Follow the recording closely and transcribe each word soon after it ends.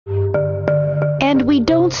we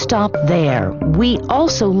don't stop there. We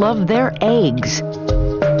also love their eggs.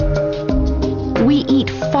 We eat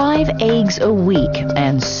 5 eggs a week,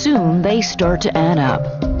 and soon they start to add up.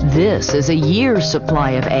 This is a year's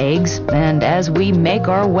supply of eggs, and as we make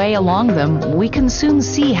our way along them, we can soon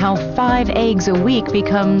see how 5 eggs a week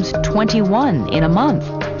becomes 21 in a month,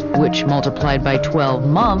 which multiplied by 12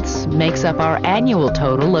 months makes up our annual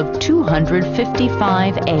total of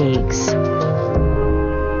 255 eggs.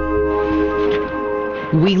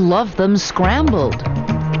 We love them scrambled,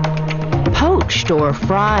 poached or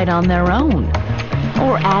fried on their own,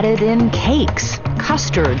 or added in cakes,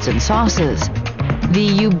 custards, and sauces. The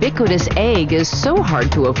ubiquitous egg is so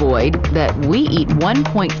hard to avoid that we eat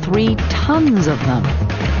 1.3 tons of them.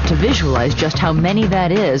 To visualize just how many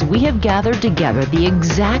that is, we have gathered together the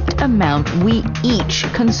exact amount we each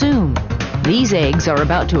consume. These eggs are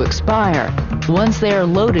about to expire. Once they are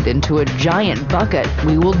loaded into a giant bucket,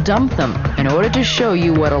 we will dump them in order to show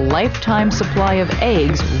you what a lifetime supply of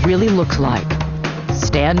eggs really looks like.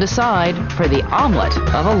 Stand aside for the omelet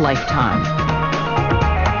of a lifetime.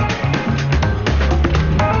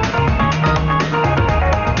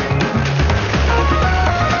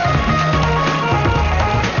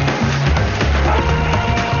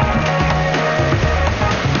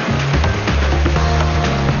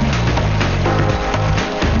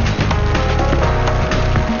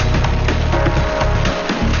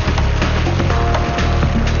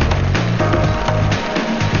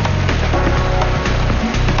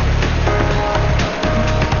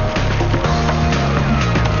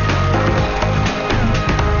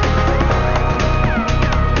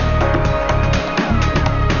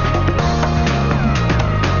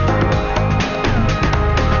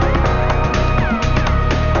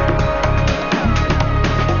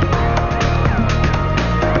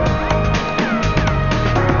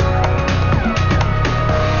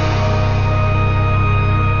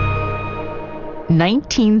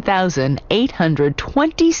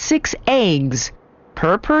 $19,826 eggs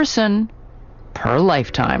per person per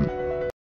lifetime.